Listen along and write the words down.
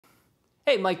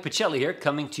Hey, Mike Pachelli here,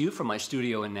 coming to you from my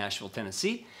studio in Nashville,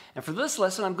 Tennessee. And for this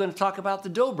lesson, I'm going to talk about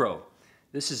the dobro.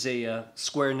 This is a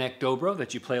square neck dobro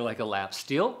that you play like a lap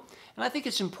steel. And I think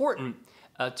it's important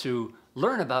to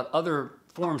learn about other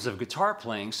forms of guitar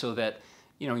playing so that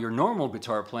your normal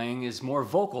guitar playing is more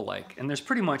vocal-like. And there's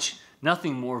pretty much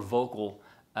nothing more vocal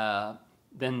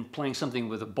than playing something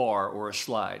with a bar or a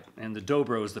slide. And the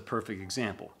dobro is the perfect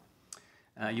example.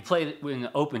 You play it in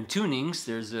open tunings.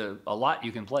 There's a lot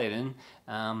you can play it in.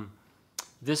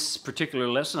 This particular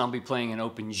lesson I'll be playing an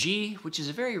open G, which is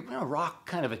a very rock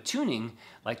kind of a tuning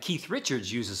like Keith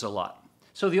Richards uses a lot.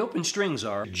 So the open strings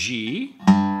are G,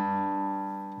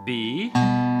 B,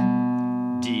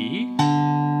 D,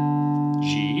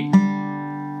 G,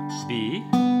 B,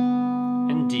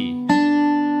 and D.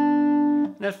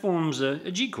 That forms a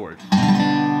G chord.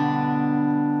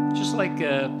 Just like,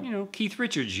 Keith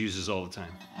Richards uses all the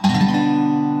time.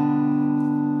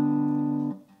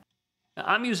 Now,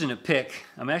 I'm using a pick.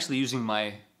 I'm actually using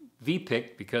my V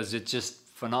pick because it's just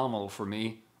phenomenal for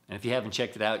me. And if you haven't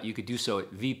checked it out, you could do so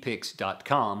at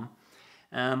vpicks.com.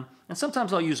 And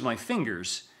sometimes I'll use my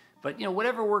fingers, but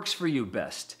whatever works for you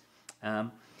best.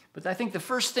 But I think the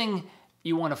first thing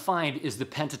you want to find is the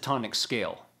pentatonic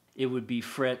scale. It would be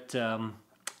fret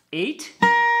 8,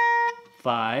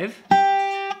 5,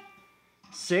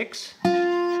 6,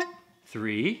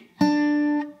 3,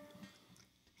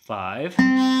 5,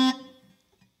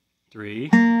 3,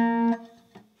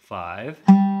 5,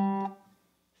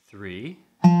 3,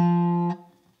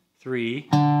 3,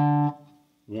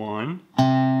 1,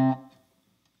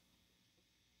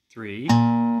 3,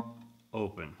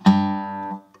 open.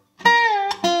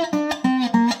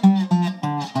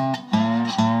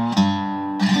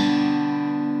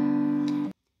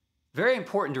 Very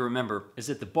important to remember is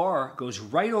that the bar goes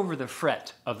right over the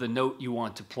fret of the note you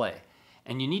want to play.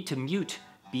 And you need to mute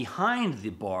behind the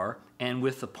bar and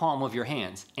with the palm of your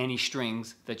hands any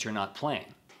strings that you're not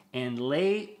playing. And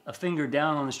lay a finger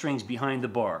down on the strings behind the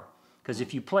bar. Because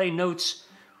if you play notes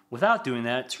without doing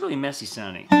that, it's really messy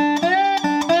sounding.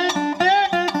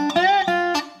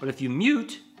 But if you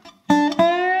mute,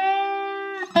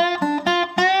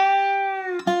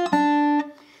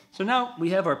 so now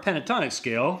we have our pentatonic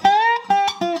scale.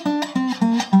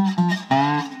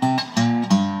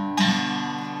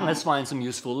 Let's find some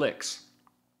useful licks.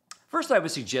 First, I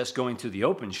would suggest going to the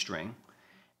open string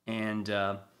and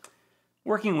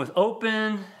working with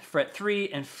open, fret 3,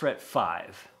 and fret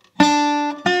 5.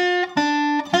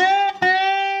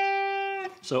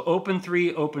 So open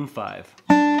 3, open 5.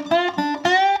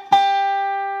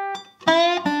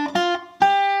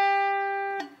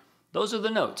 Those are the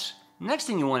notes. Next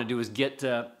thing you want to do is get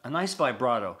a nice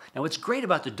vibrato. Now what's great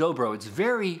about the dobro, it's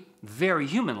very, very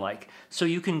human-like. So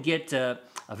you can get a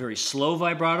very slow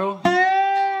vibrato,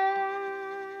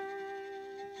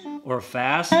 or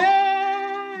fast,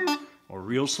 or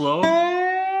real slow.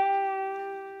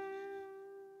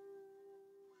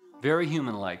 Very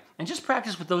human-like. And just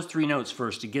practice with those 3 notes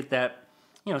first to get that,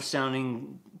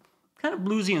 sounding kind of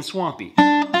bluesy and swampy.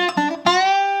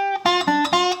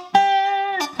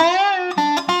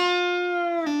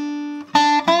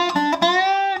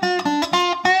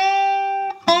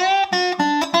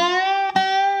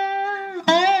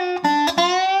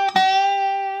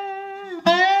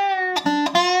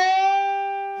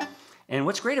 And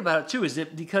what's great about it too is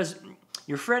that because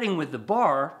you're fretting with the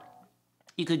bar,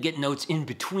 you could get notes in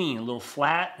between, a little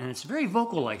flat, and it's very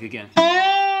vocal-like again.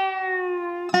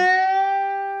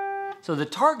 So the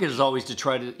target is always to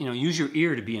try to, use your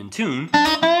ear to be in tune,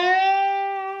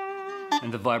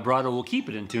 and the vibrato will keep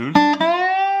it in tune.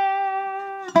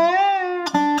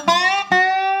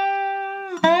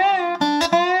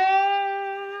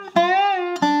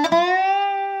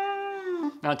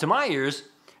 Now to my ears,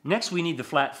 next we need the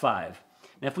flat 5.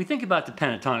 Now if we think about the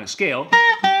pentatonic scale,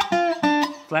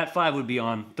 flat 5 would be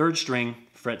on 3rd string,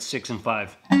 fret 6 and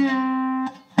 5.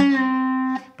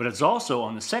 But it's also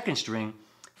on the 2nd string,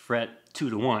 fret 2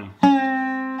 to 1.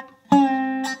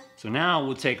 So now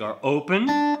we'll take our open,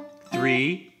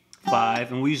 3,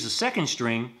 5, and we'll use the 2nd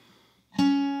string,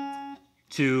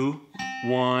 2,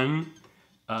 1,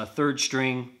 3rd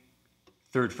string,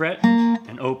 3rd fret,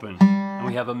 and open. And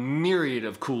we have a myriad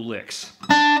of cool licks.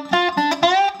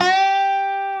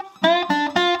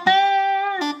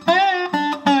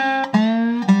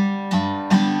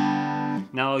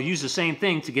 Now I'll use the same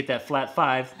thing to get that flat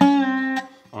 5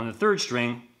 on the 3rd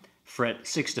string, fret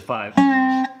 6 to 5.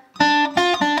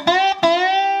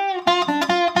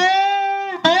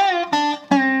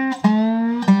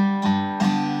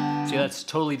 See, that's a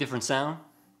totally different sound.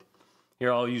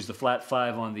 Here I'll use the flat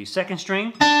 5 on the 2nd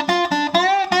string.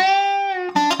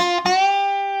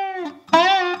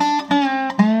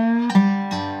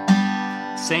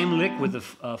 lick with the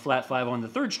flat 5 on the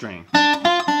 3rd string.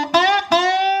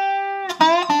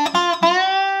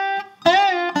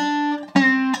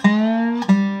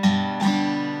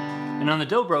 And on the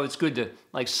dobro, it's good to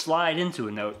like slide into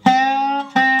a note.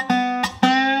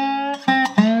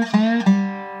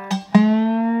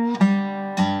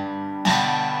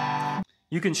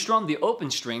 You can strum the open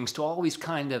strings to always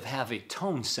kind of have a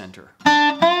tone center.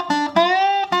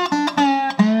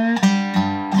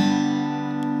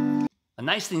 A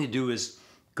nice thing to do is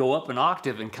go up an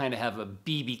octave and kind of have a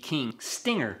B.B. King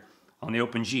stinger on the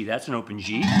open G. That's an open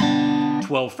G.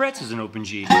 12 frets is an open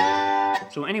G.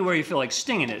 So anywhere you feel like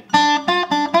stinging it.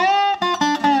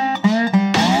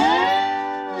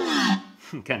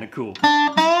 Kind of cool.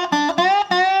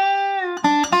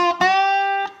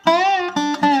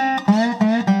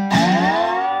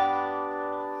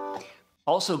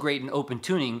 Also great in open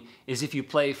tuning is if you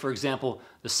play, for example,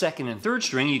 the 2nd and 3rd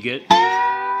string, you get,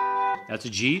 that's a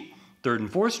G, 3rd and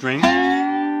 4th string,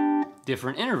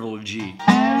 different interval of G.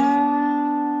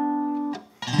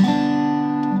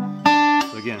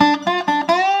 So again,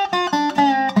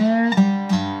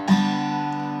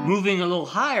 moving a little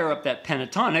higher up that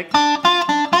pentatonic.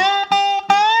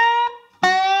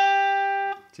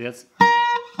 See, that's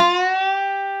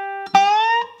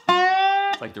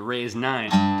like the raised 9.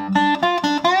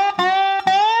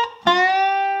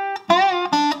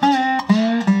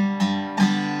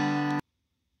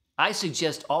 I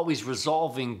suggest always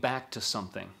resolving back to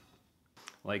something,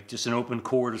 like just an open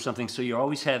chord or something, so you're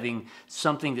always having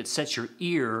something that sets your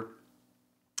ear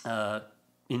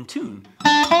in tune.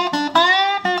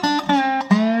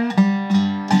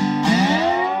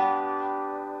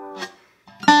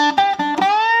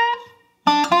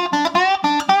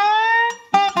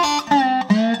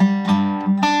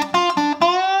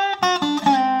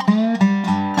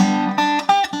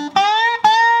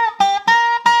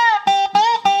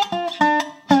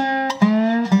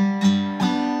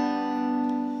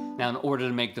 Now, in order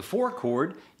to make the 4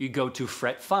 chord, you go to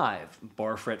fret 5,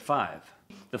 bar fret 5.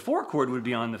 The 4 chord would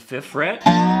be on the 5th fret,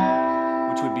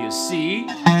 which would be a C,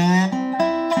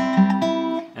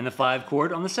 and the 5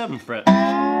 chord on the 7th fret,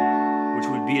 which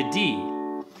would be a D.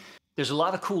 There's a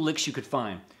lot of cool licks you could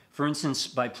find. For instance,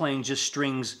 by playing just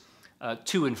strings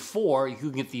 2 and 4, you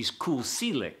can get these cool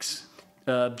C licks.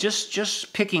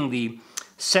 Just picking the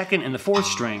 2nd and the 4th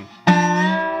string.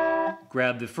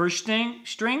 Grab the 1st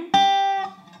string.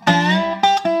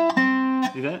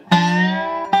 See that?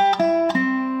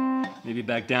 Maybe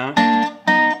back down.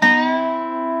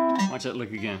 Watch that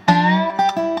lick again.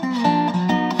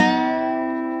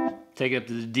 Take it up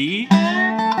to the D.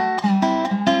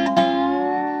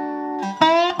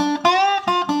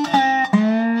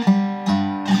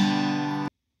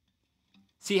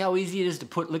 See how easy it is to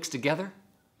put licks together?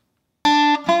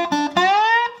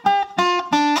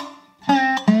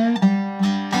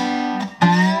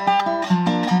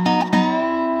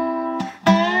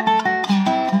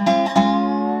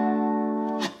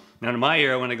 Now in my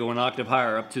ear, I want to go an octave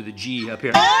higher up to the G up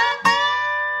here.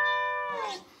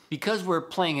 Because we're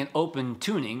playing an open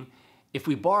tuning, if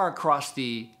we bar across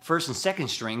the 1st and 2nd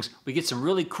strings, we get some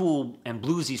really cool and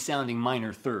bluesy sounding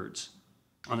minor thirds.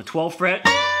 On the 12th fret,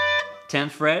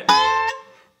 10th fret,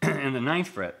 and the 9th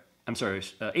fret. I'm sorry,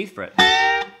 8th fret.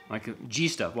 Like G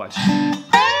stuff, watch.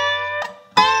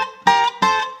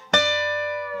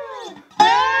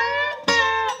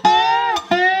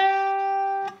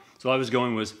 So I was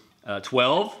going was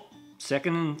 12, 2nd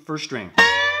and 1st string,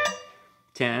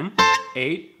 10,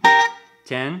 8,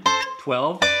 10,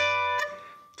 12,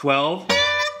 12,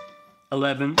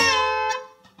 11,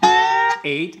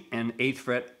 8, and 8th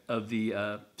fret of the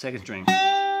 2nd string,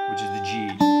 which is the G.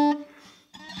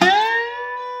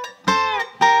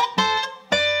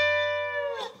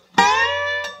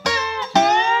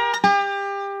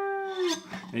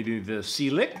 Maybe the C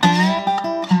lick.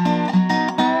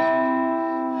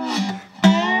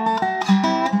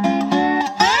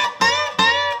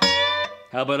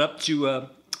 How about up to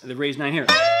the raised 9 here?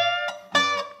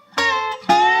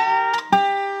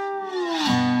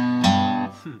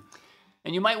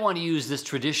 And you might want to use this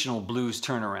traditional blues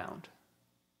turnaround.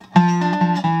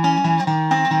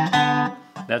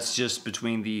 That's just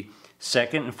between the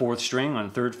 2nd and 4th string on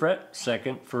the 3rd fret,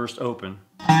 2nd, 1st open.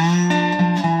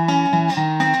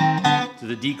 To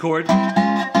the D chord.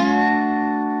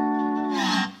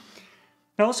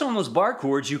 Now also on those bar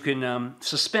chords you can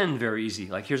suspend very easy.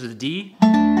 Like here's the D,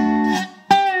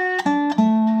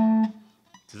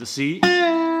 to the C. So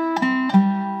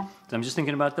I'm just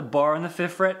thinking about the bar on the 5th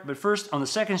fret, but first on the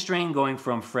 2nd string going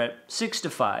from fret 6 to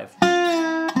 5.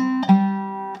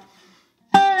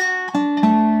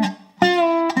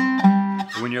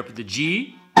 When you're up at the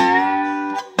G,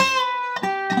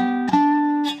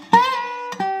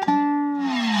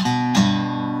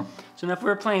 And if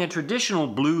we're playing a traditional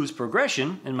blues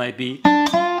progression, it might be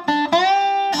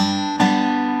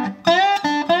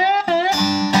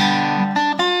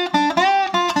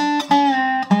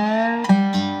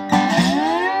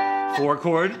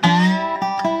 4-chord.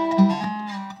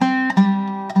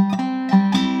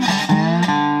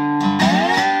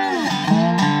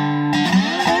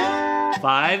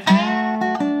 5.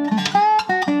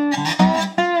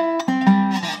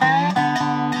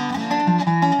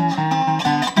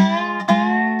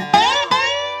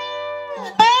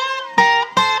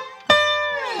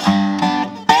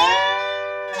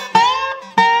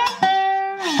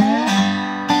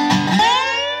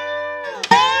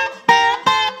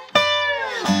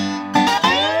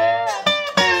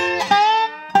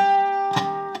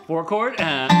 4-chord.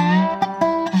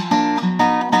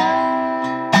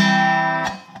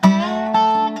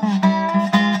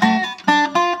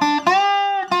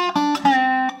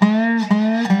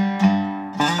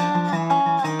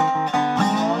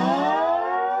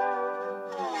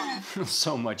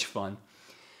 So much fun.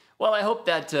 Well, I hope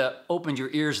that opened your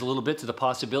ears a little bit to the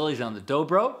possibilities on the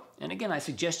Dobro. And again, I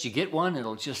suggest you get one.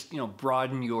 It'll just,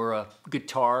 broaden your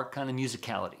guitar kind of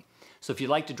musicality. So if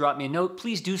you'd like to drop me a note,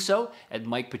 please do so at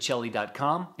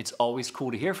mikepachelli.com. It's always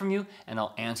cool to hear from you, and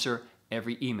I'll answer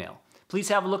every email. Please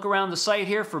have a look around the site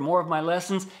here for more of my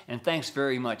lessons, and thanks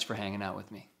very much for hanging out with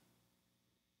me.